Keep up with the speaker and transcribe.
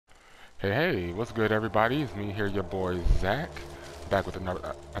Hey, what's good, everybody? It's me here, your boy Zach, back with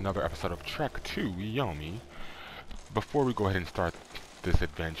another episode of Trek 2 Yomi. Before we go ahead and start this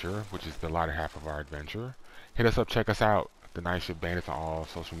adventure, which is the latter half of our adventure, hit us up, check us out. The Night Shift Bandits on all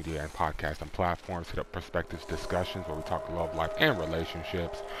social media and podcast and platforms. Hit up Perspectives Discussions where we talk love, life, and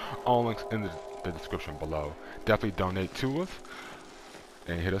relationships. All links in the description below. Definitely donate to us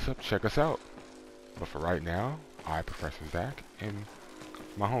and hit us up, check us out. But for right now, I, Professor Zach, and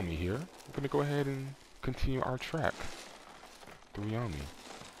my homie here, we're gonna go ahead and continue our trek through Yomi.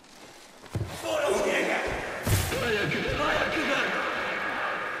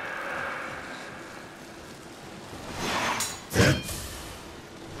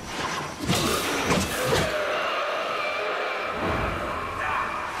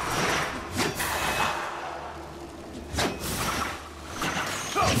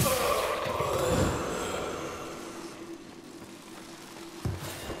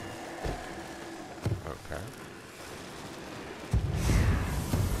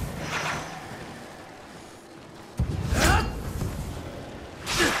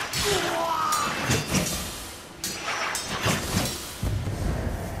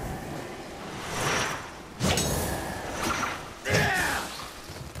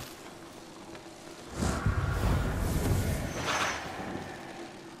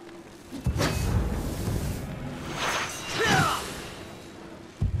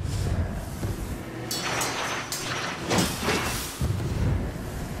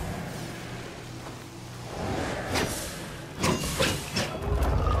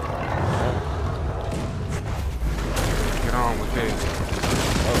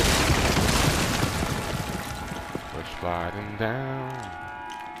 Sliding down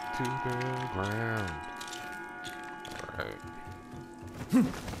to the ground. Alright. I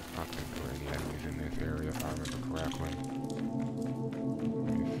don't think there were any enemies in this area if I remember correctly.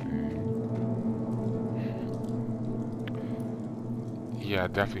 Let me see. Yeah, I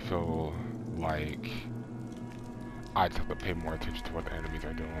definitely feel like I just have to pay more attention to what the enemies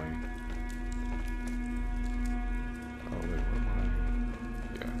are doing. Oh wait, where am I?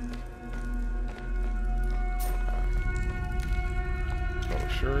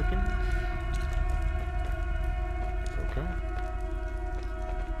 Shuriken. Okay.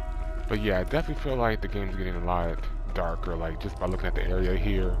 But yeah, I definitely feel like the game's getting a lot darker. Like, just by looking at the area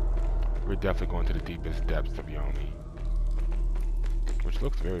here, we're definitely going to the deepest depths of Yomi. Which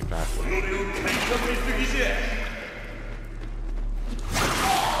looks very fascinating.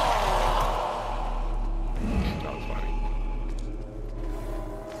 That was funny.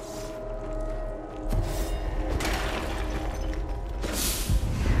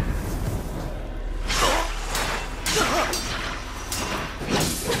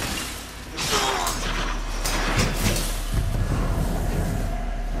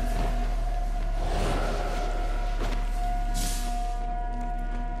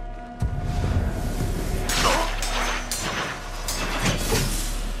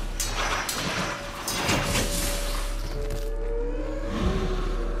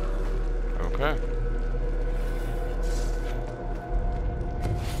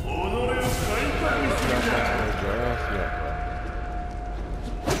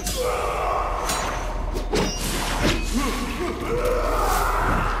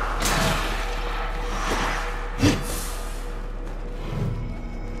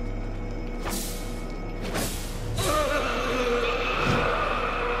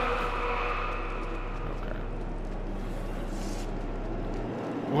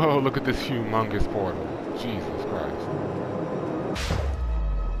 Whoa, look at this humongous portal. Jesus Christ.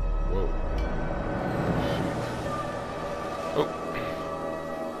 Whoa. Oh.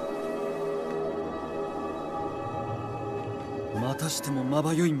 またしてもま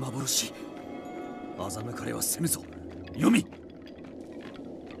ばゆい幻。欺かれはせぬぞ。読み。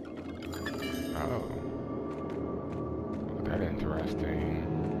Oh. Look at that interesting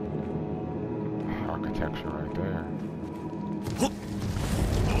architecture right there.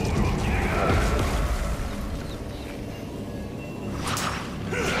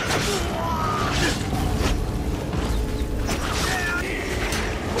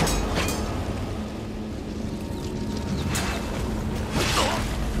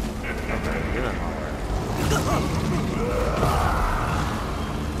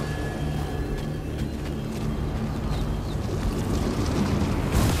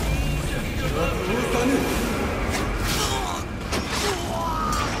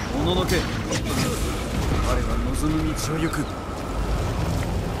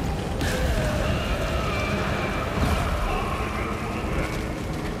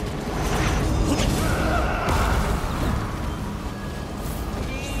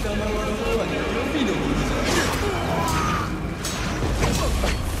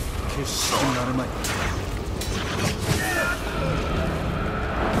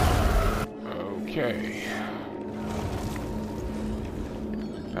 Okay.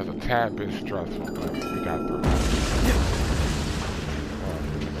 That's a tad bit stressful, but we got through it.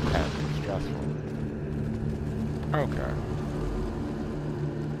 A tad bit stressful. Okay.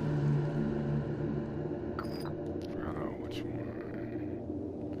 I don't know which one.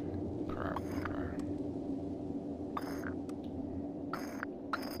 Crap, okay.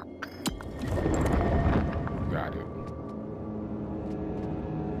 Got it.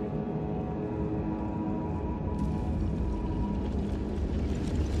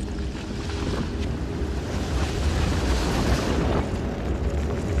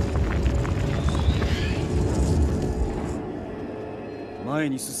前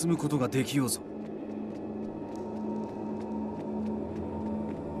に進むことができようぞ。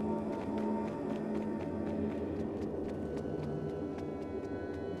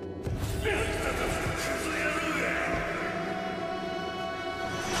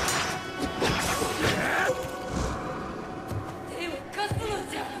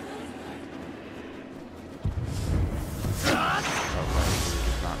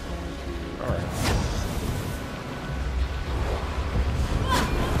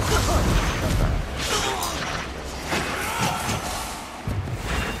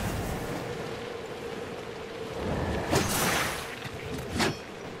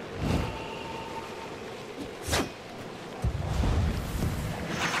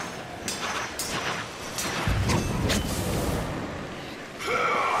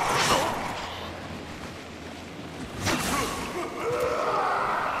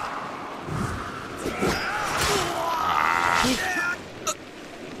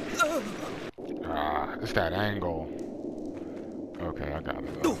It's that angle. Okay, I got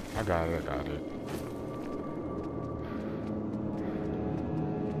it. I got it.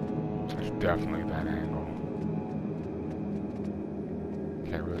 It's definitely that angle.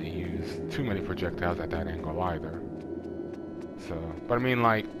 Can't really use too many projectiles at that angle either. So, but I mean,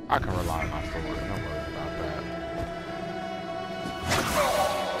 like, I can rely on my sword. No worries about that.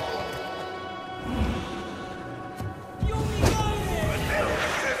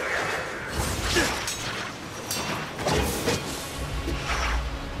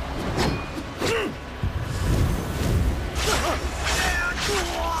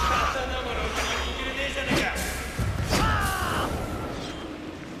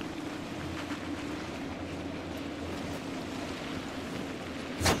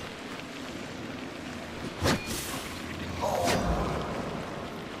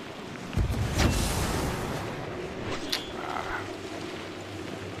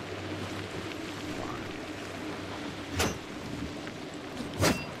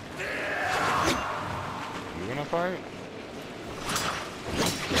 Fight?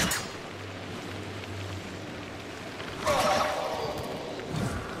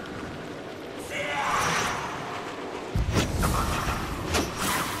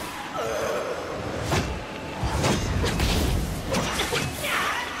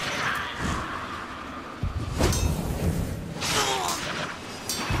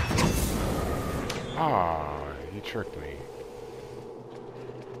 Ah, you tricked me.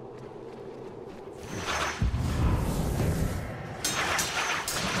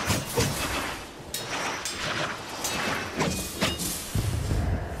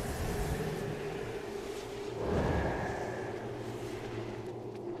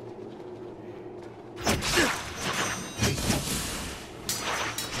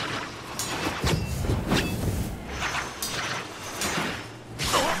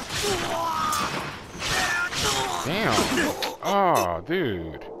 Damn. Oh,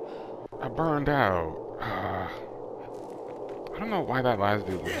 dude. I burned out. I don't know why that last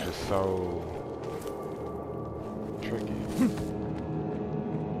dude was just so tricky.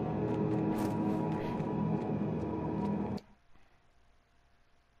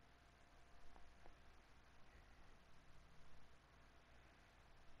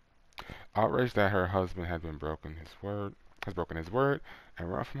 Outraged that her husband had broken his word, and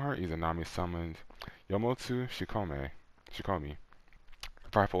run from her, Izanami summoned Yomotu Shikomi,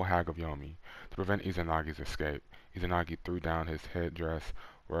 frightful hag of Yomi, to prevent Izanagi's escape. Izanagi threw down his headdress,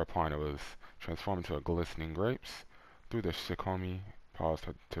 whereupon it was transformed into a glistening grapes. Through the Shikomi paused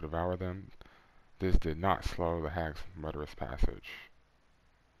to devour them. This did not slow the hag's murderous passage.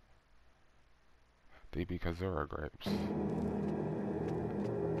 They be Kazura grapes.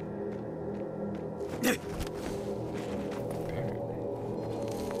 Damn it.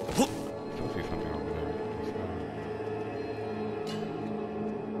 Still see something over there.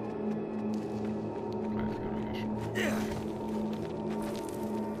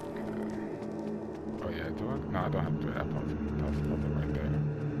 don't have to do that puzzle. That's the puzzle right there.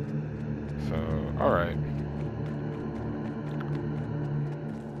 So, alright.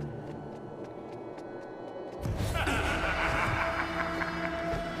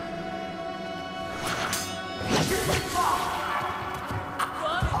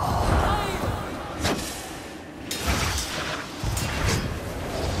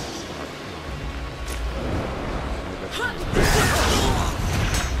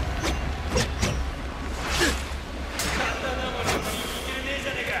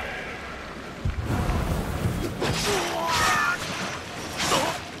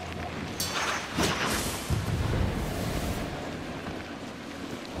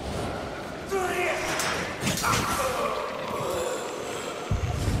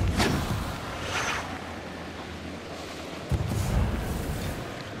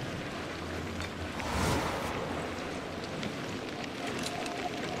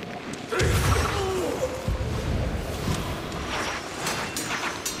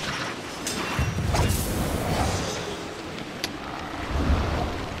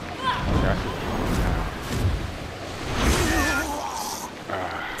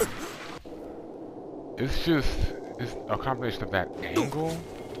 It's a combination of that angle,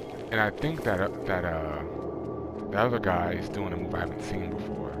 and I think that the other guy is doing a move I haven't seen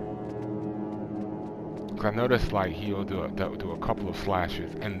before. Cause I noticed like he'll do a couple of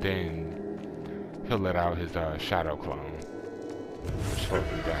slashes, and then he'll let out his shadow clone, which slows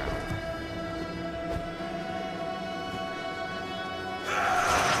him down.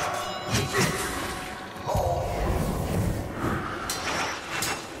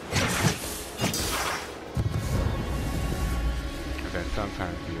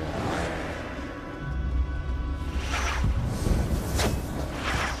 Sometimes,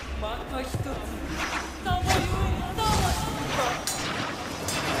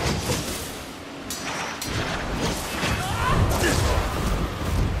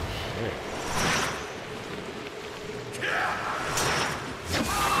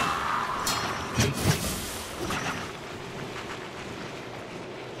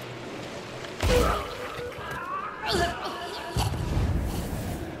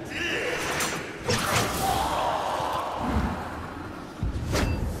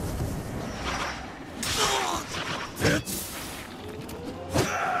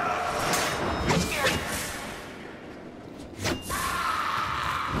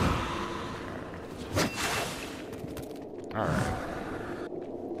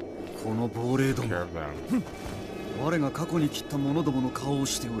 take care of them. 我が過去に切った者どもの顔を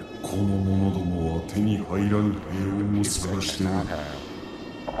しておる。この者どもは手に入らぬ平穏を探しておる。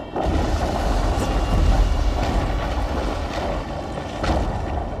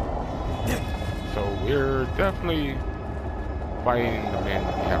 So we're definitely fighting the men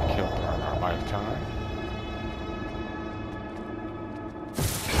we have killed throughout our lifetime.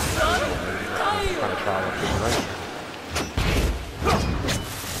 Kind of trial of tribulation.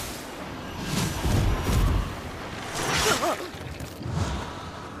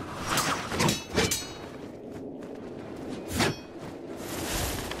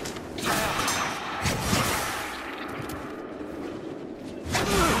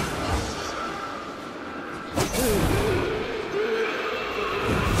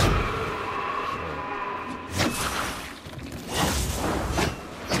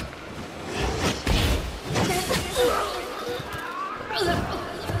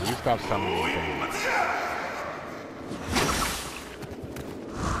 Stop summoning things.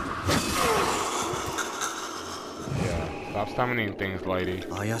 Yeah, stop summoning things, lady.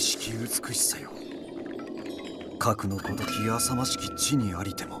 怪しき美しさよ。核のごとき浅ましき地にあ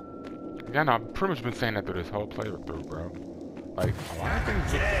りても。 Yeah, no, I've pretty much been saying that through this whole playthrough, bro. Like, a lot of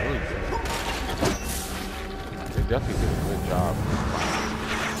things look really good. They definitely did a good job.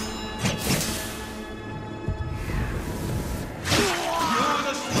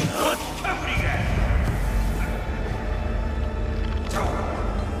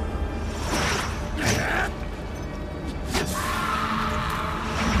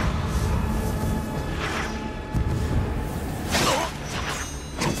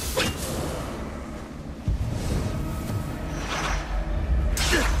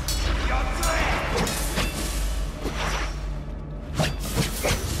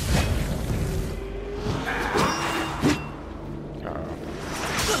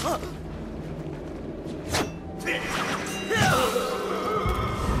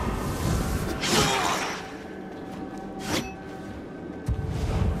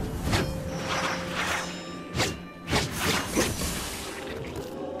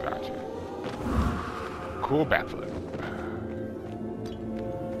 Cool backflip.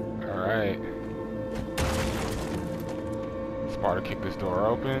 Alright. bar to kick this door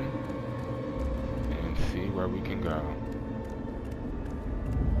open and see where we can go.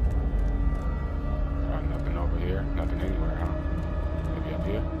 Nothing over here. Nothing anywhere, huh? Maybe up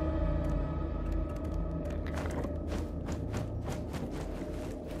here? Okay.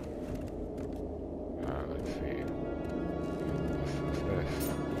 Let's see. What's this?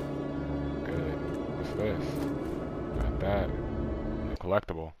 Good. What's this? Not that. No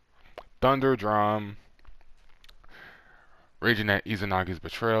collectible. Thunder Drum. Raging at Izanagi's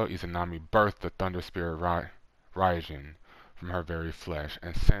betrayal, Izanami birthed the Thunder Spirit Raijin from her very flesh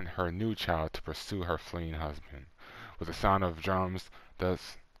and sent her new child to pursue her fleeing husband. With the sound of drums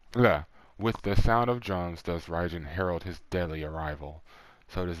does Raijin herald his deadly arrival.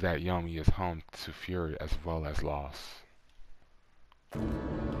 So does that Yomi is home to fury as well as loss.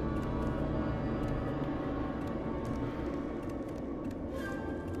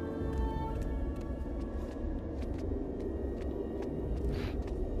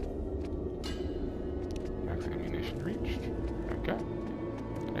 Max ammunition reached. Okay.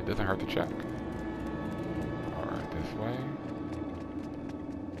 It doesn't hurt to check. Alright, this way.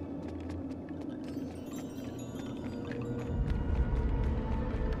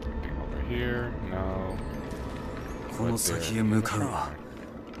 Anything over here? No. この先へ向かうわ。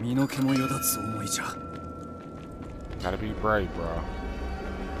身の毛もよだつ思いじゃ。Gotta be brave, bro.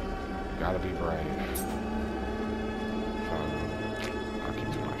 Gotta be brave. I'll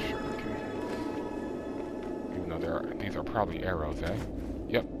keep to my shirt, okay? Even though these are probably arrows, eh?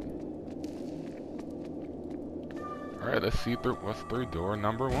 Yep. Alright, let's see what's through door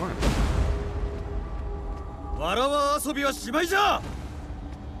number 1. わらわ遊びはしまいじゃ。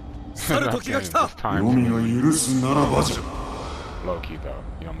去る時が来た。Yomiが許すならばじゃ。Low key though,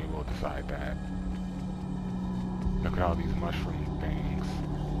 Yomi will decide that. Look at all these mushroom things.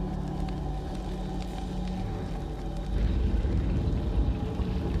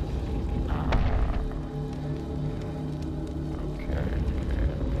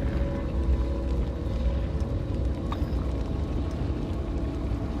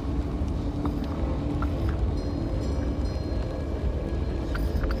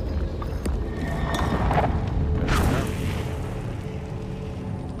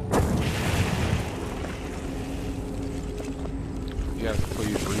 Yes,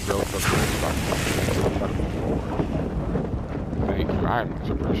 please rebuild the bridge so I can move forward. Thank you, I much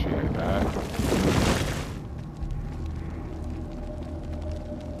appreciate that.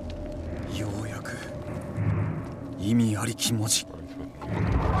 Yo yaku. 意味ありき文字。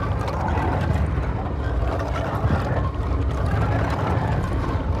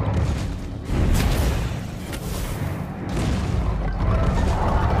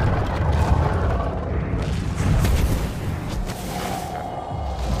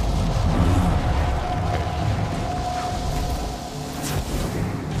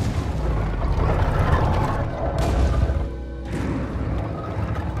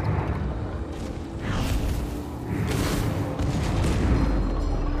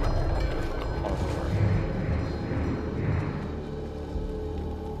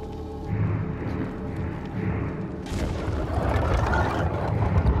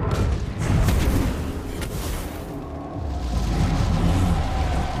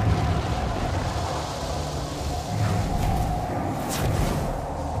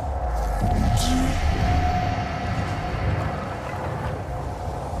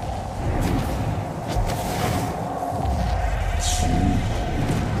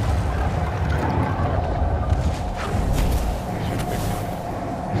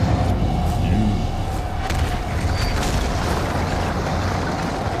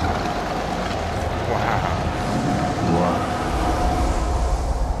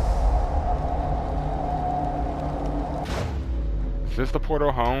Is this the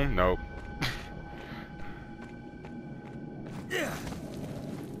portal home? Nope.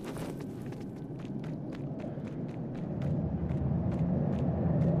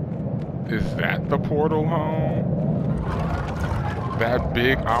 Is that the portal home? That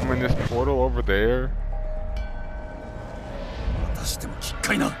big ominous portal over there? またしても奇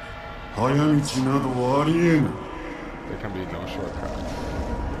怪な。早道などありえぬ。 There can be no shortcuts.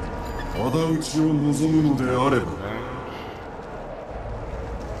 仇討ちを望むのであれば。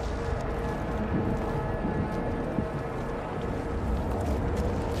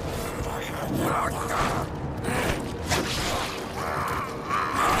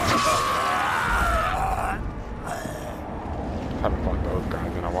 Haven't fought those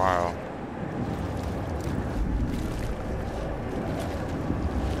guys in a while.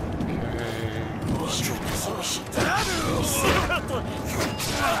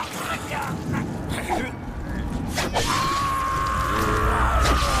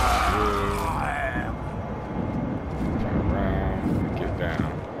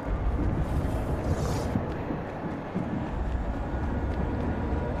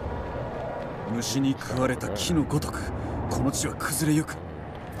 虫に食われた木のごとくこの地は崩れゆく。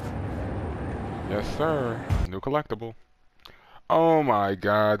 Yes, sir. New collectible. Oh my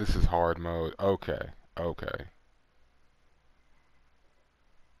god, this is hard mode. Okay, okay.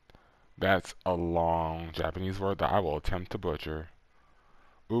 That's a long Japanese word that I will attempt to butcher.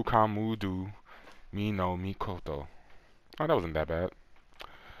 Ukamudu mi no mikoto. Oh, that wasn't that bad.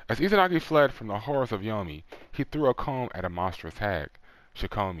 As Izanagi fled from the horrors of Yomi, he threw a comb at a monstrous hag.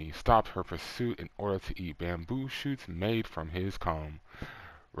 Shikomi stopped her pursuit in order to eat bamboo shoots made from his comb.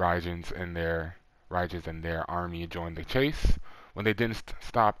 Raijins and their army joined the chase. When they didn't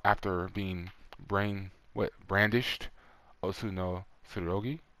stop after being brandished Osu no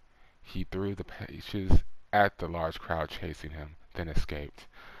Tsurugi, he threw the pages at the large crowd chasing him, then escaped.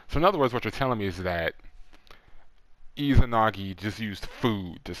 So in other words, what you're telling me is that Izanagi just used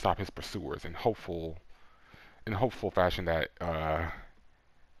food to stop his pursuers in hopeful fashion that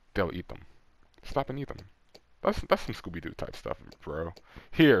they'll eat them. Stop and eat them. That's some Scooby-Doo type stuff, bro.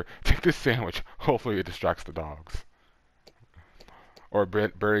 Here, take this sandwich. Hopefully it distracts the dogs. Or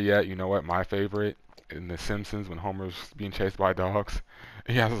better yet, you know what? My favorite in The Simpsons when Homer's being chased by dogs,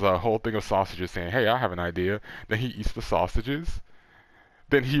 he has a whole thing of sausages saying, "Hey, I have an idea." Then he eats the sausages.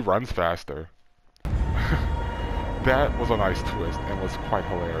 Then he runs faster. That was a nice twist and was quite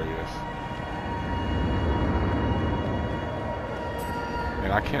hilarious.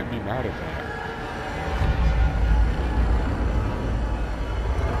 And I can't be mad at that.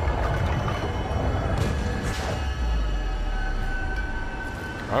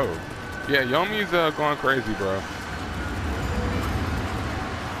 Oh, yeah, Yomi's going crazy, bro. You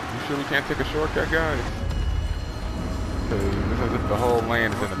sure we can't take a shortcut, guys? Cause this is if the whole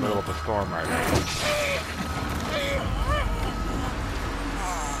land is in the middle of a storm right now.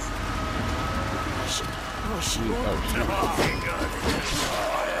 Oh, shoot.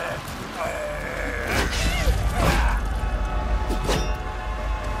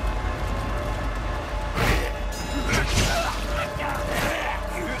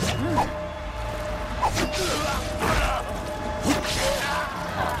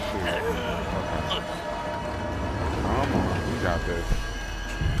 Come on, we got this.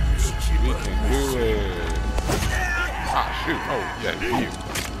 We can do it. Ah, shoot. Oh, yeah, you.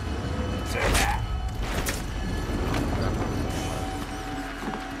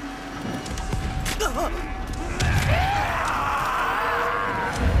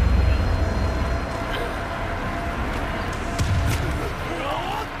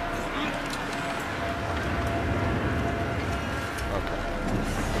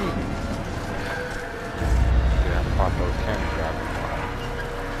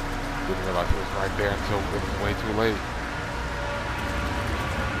 Didn't realize it was right there until it was way too late.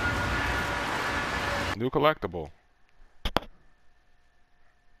 New collectible.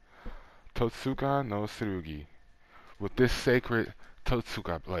 Totsuka no Tsurugi. With this sacred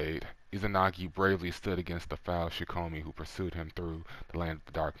Totsuka blade, Izanagi bravely stood against the foul Shikomi who pursued him through the land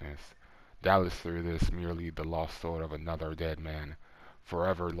of darkness. Doubtless through this merely the lost sword of another dead man,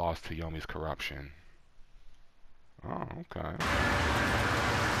 forever lost to Yomi's corruption. Oh, okay.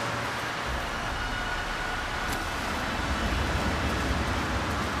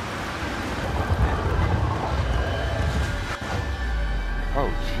 Oh,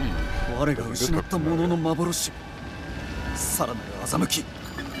 jeez. 我が失ったものの幻。さらなる欺き、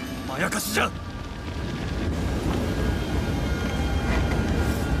まやかしじゃ。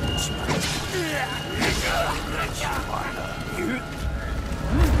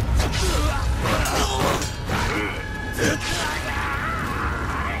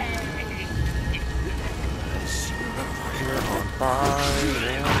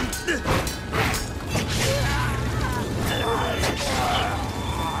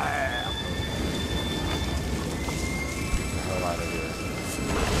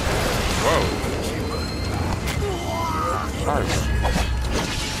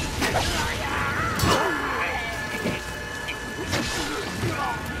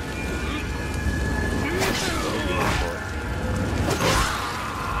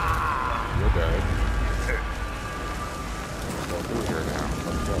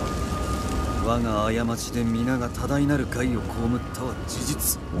我が過ちで皆が多大なる害を被ったは事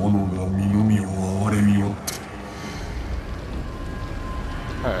実。斧が身の身を憐れみよって。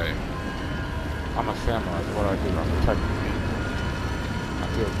Hey, I'm a samurai. It's what I do. I'm protecting people. I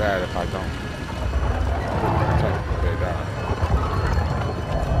feel bad if I don't protect them if they die.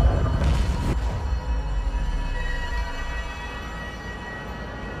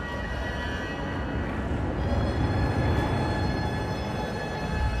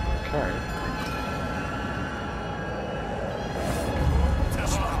 Okay.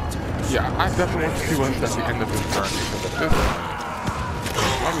 Yeah, I definitely want to see what's at the end of this journey, because at this point,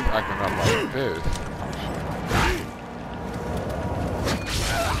 Yomi's acting up like this.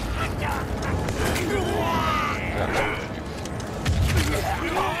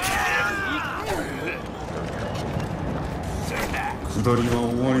下りは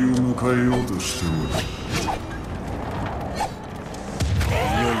終わりを迎えようとしておる。い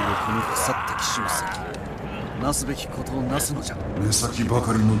よいよこの腐った奇襲先なすべきことをなすのじゃ。目先ば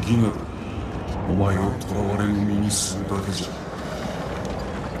かりのギガだ。お前を囚われの身にするだけじゃ。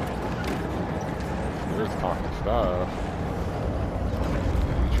We're just talking stuff.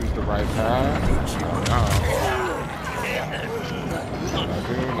 Did you choose the right path? Oh no. I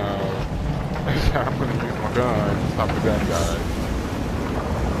do know. I'm gonna use my gun to stop the bad guys.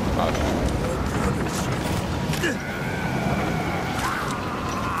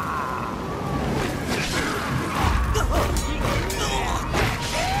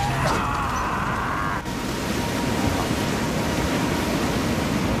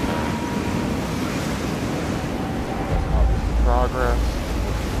 Progress.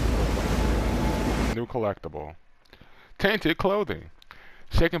 New collectible. Tainted clothing.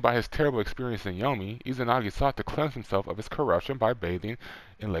 Shaken by his terrible experience in Yomi, Izanagi sought to cleanse himself of his corruption by bathing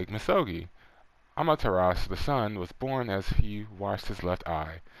in Lake Misogi. Amaterasu, the sun, was born as he washed his left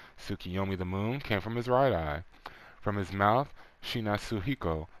eye. Tsukiyomi, the moon, came from his right eye. From his mouth,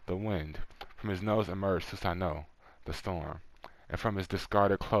 Shinatsuhiko, the wind. From his nose emerged Susano, the storm. And from his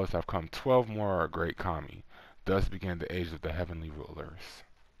discarded clothes have come 12 more great kami. Thus began the age of the heavenly rulers.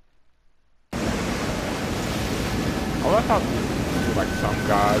 I love how like some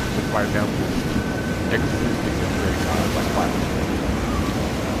gods, just by them just existing as great gods, like Final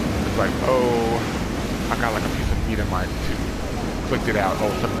Fantasy. It's like, oh, I got like a piece of meat in my tooth. Clicked it out, oh,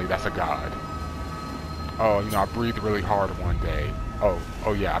 suddenly that's a god. Oh, you know, I breathed really hard one day.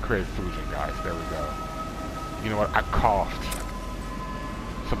 Oh yeah, I created fusion, guys. There we go. You know what? I coughed.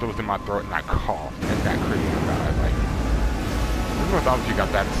 Something was in my throat and I coughed, and that created a god. Like, this mythology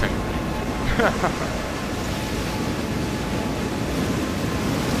got that same thing.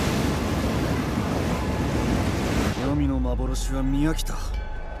 Yomi no maboroshi wa miyakita.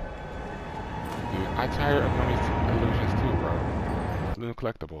 Dude, I tired of Yomi's illusions too, bro. New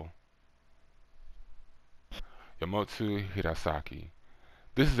collectible. Yamotsu Hirasaki.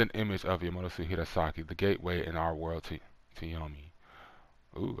 This is an image of Yamotsu Hirasaki, the gateway in our world to Yomi.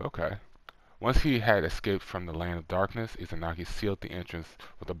 Ooh, okay. Once he had escaped from the land of darkness, Izanagi sealed the entrance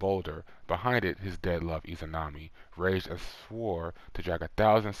with a boulder. Behind it, his dead love Izanami raged and swore to drag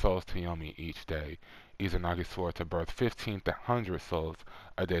 1,000 souls to Yomi each day. Izanagi swore to birth 1,500 souls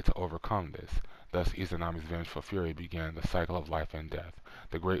a day to overcome this. Thus, Izanami's vengeful fury began the cycle of life and death,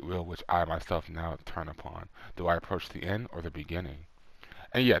 the great wheel which I myself now turn upon. Do I approach the end or the beginning?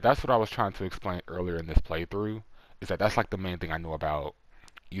 And yeah, that's what I was trying to explain earlier in this playthrough, is that that's like the main thing I know about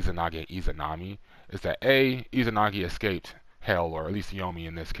Izanagi and Izanami, is that A, Izanagi escaped hell, or at least Yomi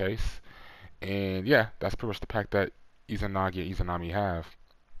in this case. And yeah, that's pretty much the pact that Izanagi and Izanami have.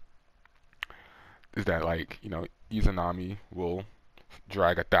 Is that, like, you know, Izanami will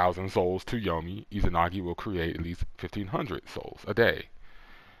drag 1,000 souls to Yomi. Izanagi will create at least 1,500 souls a day.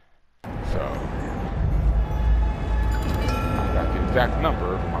 So I got the exact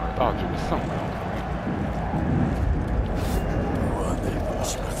number of my mythology was somewhere on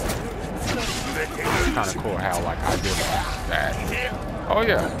It's kind of cool how, like, I did that. Oh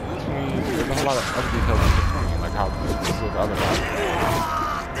yeah, there's a whole lot of other details in between, like how this was the other guy.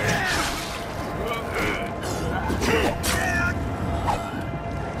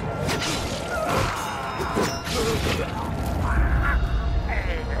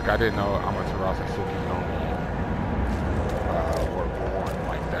 Like, I didn't know Amaterasu and Tsukiyomi were born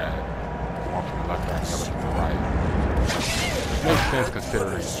like that. One from the left and the other from the right. Which makes sense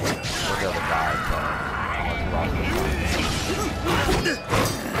considering what the other guys are. Amaterasu.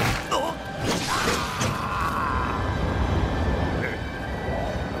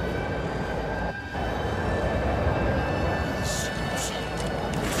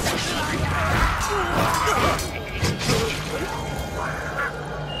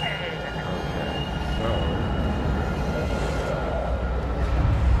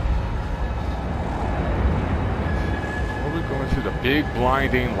 The big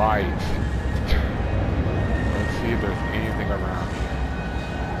blinding light. Let's see if there's anything around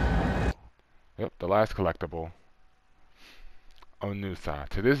here. Yep, the last collectible. Onusa.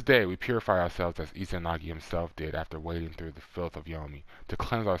 To this day, we purify ourselves as Izanagi himself did after wading through the filth of Yomi, to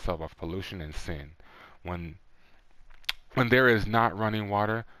cleanse ourselves of pollution and sin. When there is not running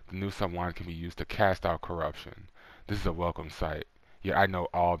water, the Nusa wine can be used to cast out corruption. This is a welcome sight. Yet I know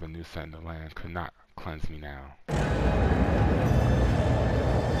all the new set in the land could not cleanse me now.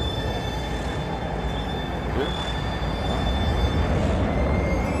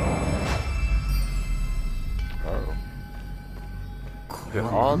 Oh. Did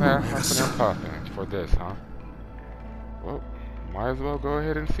all that huffing and puffing for this, huh? Well, might as well go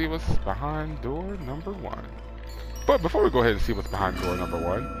ahead and see what's behind door number 1. But before we go ahead and see what's behind door number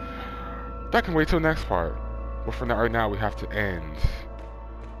 1, that can wait till next part. But for now, right now, we have to end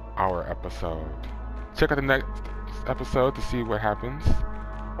our episode. Check out the next episode to see what happens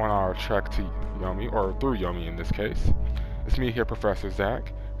on our trek to Yomi, or through Yomi in this case. It's me here, Professor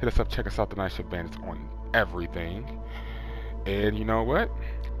Zach. Hit us up, check us out, the Night Shift Bandits on everything. And you know what?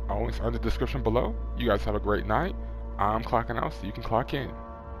 Always under the description below. You guys have a great night. I'm clocking out so you can clock in.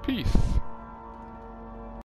 Peace.